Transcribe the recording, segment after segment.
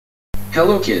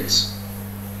Hello kids.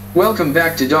 Welcome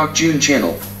back to Doc June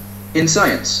channel. In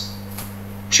science,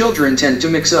 children tend to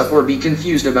mix up or be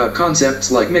confused about concepts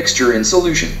like mixture and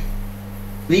solution.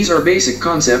 These are basic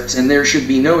concepts and there should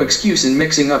be no excuse in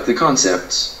mixing up the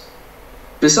concepts.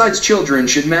 Besides, children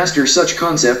should master such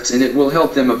concepts and it will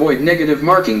help them avoid negative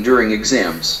marking during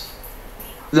exams.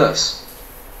 Thus,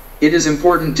 it is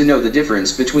important to know the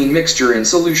difference between mixture and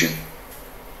solution.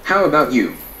 How about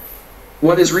you?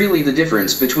 What is really the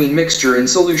difference between mixture and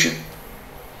solution?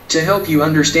 To help you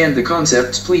understand the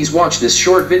concepts, please watch this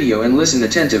short video and listen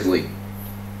attentively.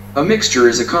 A mixture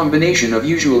is a combination of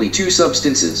usually two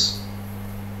substances.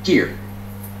 Here,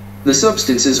 the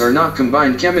substances are not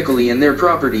combined chemically and their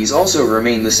properties also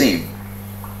remain the same.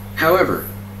 However,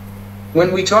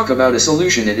 when we talk about a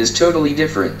solution, it is totally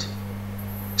different.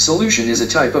 Solution is a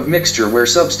type of mixture where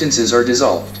substances are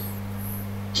dissolved.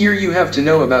 Here you have to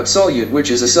know about solute, which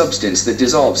is a substance that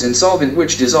dissolves, and solvent,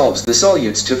 which dissolves the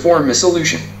solutes to form a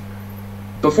solution.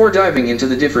 Before diving into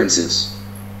the differences,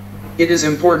 it is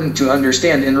important to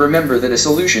understand and remember that a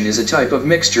solution is a type of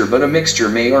mixture, but a mixture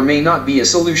may or may not be a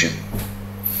solution.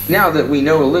 Now that we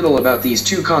know a little about these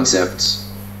two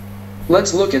concepts,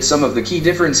 let's look at some of the key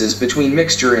differences between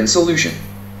mixture and solution.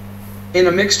 In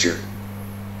a mixture,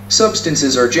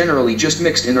 substances are generally just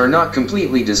mixed and are not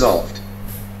completely dissolved.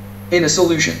 In a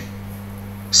solution,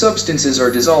 substances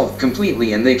are dissolved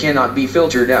completely and they cannot be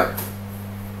filtered out.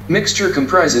 Mixture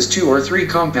comprises 2 or 3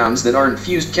 compounds that aren't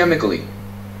fused chemically.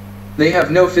 They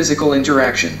have no physical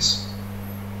interactions.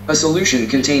 A solution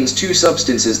contains 2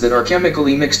 substances that are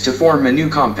chemically mixed to form a new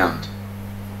compound.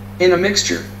 In a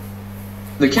mixture,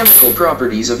 the chemical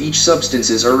properties of each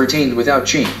substances are retained without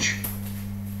change.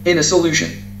 In a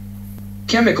solution,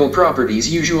 chemical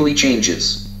properties usually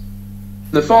changes.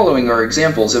 The following are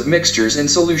examples of mixtures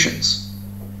and solutions.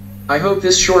 I hope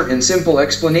this short and simple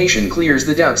explanation clears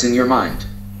the doubts in your mind.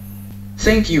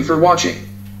 Thank you for watching.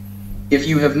 If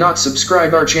you have not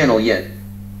subscribed our channel yet,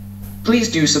 please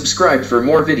do subscribe for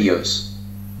more videos.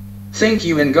 Thank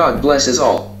you and God bless us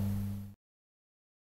all.